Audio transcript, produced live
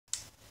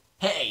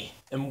Hey,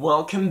 and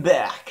welcome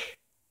back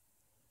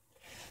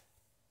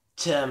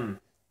to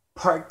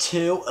part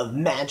 2 of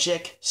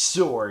Magic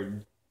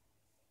Sword.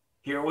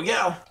 Here we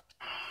go.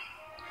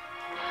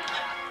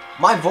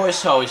 My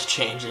voice always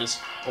changes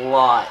a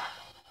lot.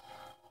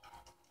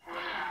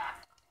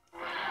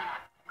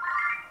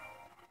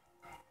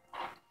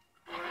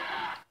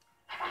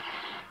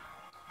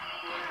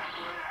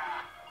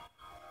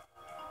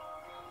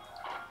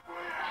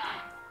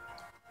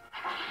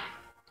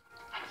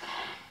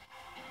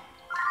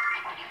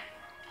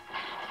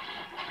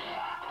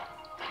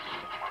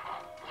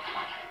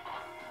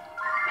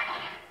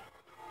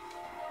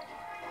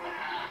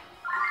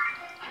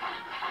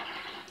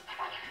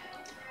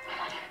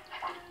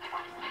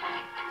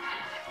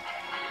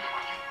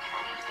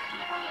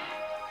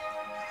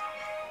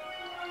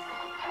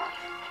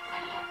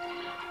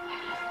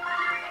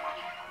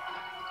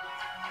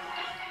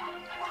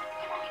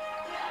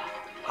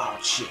 Oh,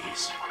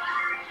 jeez.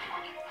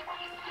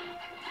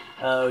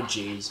 Oh,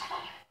 jeez.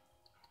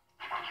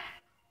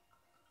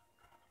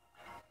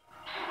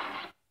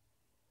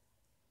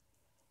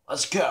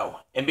 Let's go,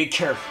 and be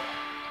careful.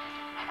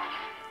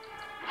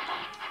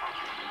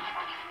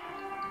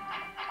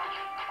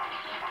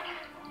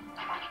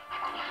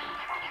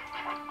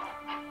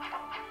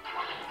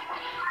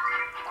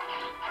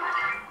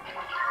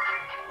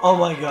 Oh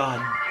my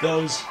god,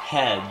 those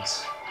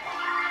heads.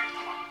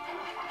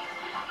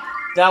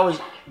 That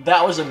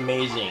was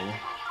amazing.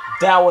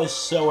 That was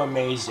so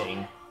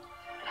amazing.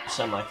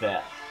 Something like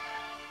that.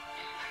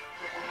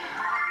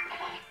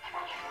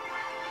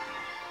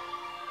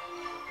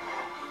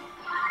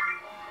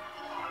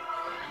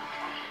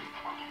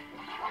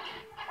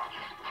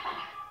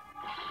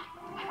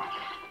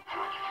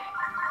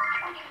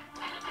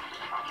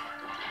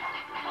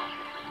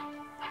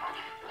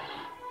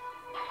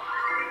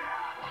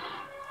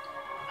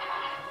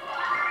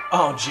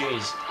 Oh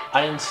jeez,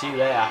 I didn't see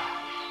that.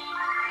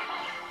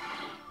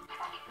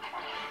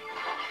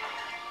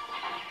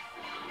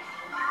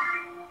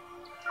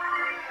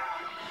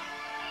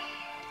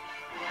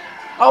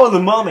 Oh,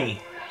 the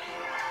mummy!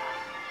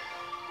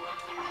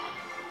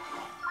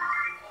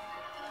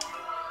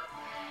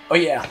 Oh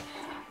yeah,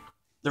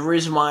 the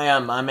reason why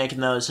I'm making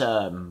those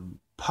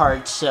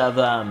parts of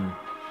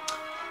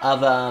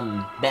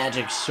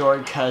Magic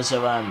Sword cause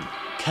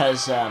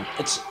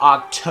it's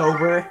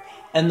October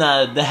and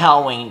the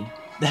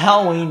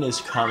Halloween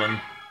is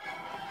coming.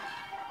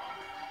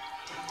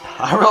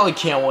 I really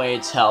can't wait.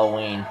 It's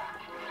Halloween.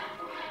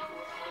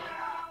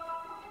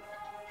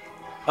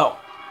 Oh,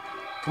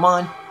 come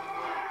on.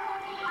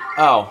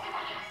 Oh,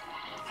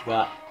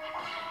 forgot.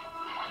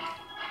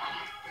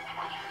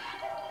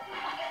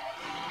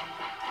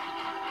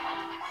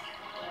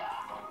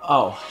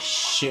 Oh,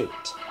 shoot.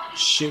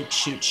 Shoot,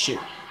 shoot, shoot.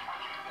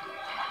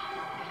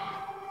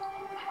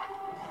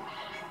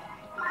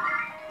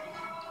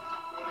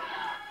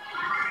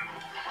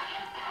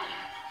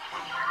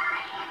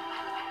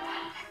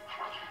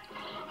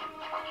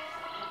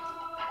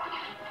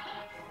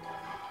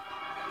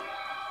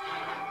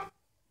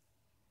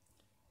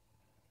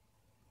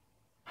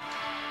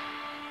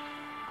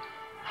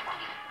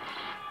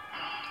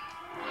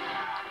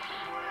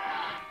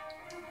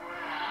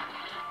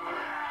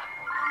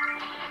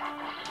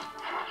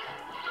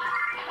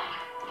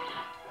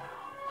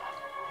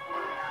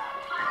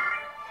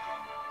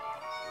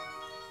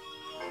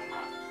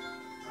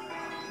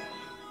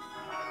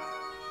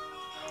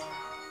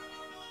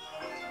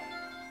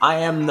 I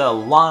am the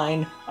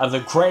line of the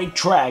Great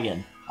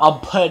Dragon. I'll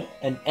put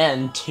an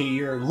end to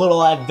your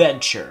little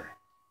adventure.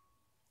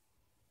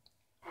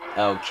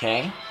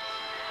 Okay.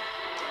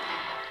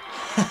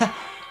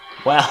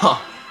 Well,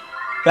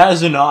 that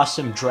is an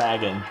awesome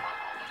dragon.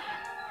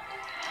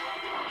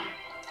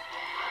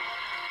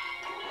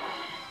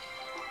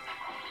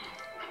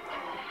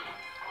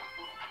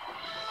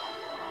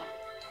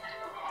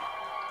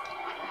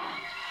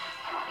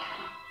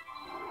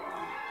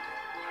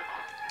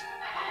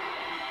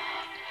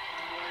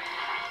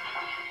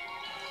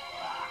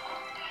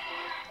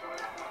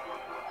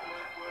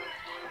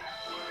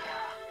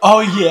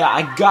 Oh yeah,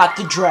 I got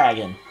the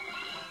dragon.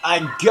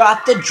 I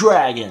got the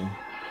dragon.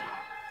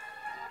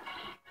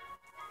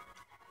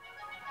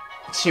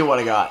 Let's see what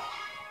I got.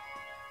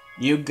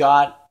 You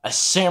got a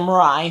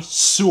samurai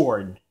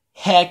sword.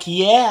 Heck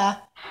yeah.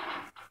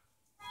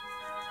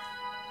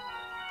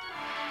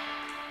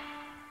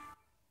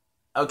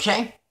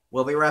 Okay,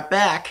 we'll be right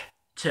back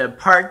to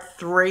part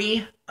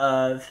 3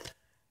 of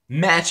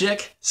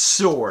Magic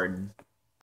Sword.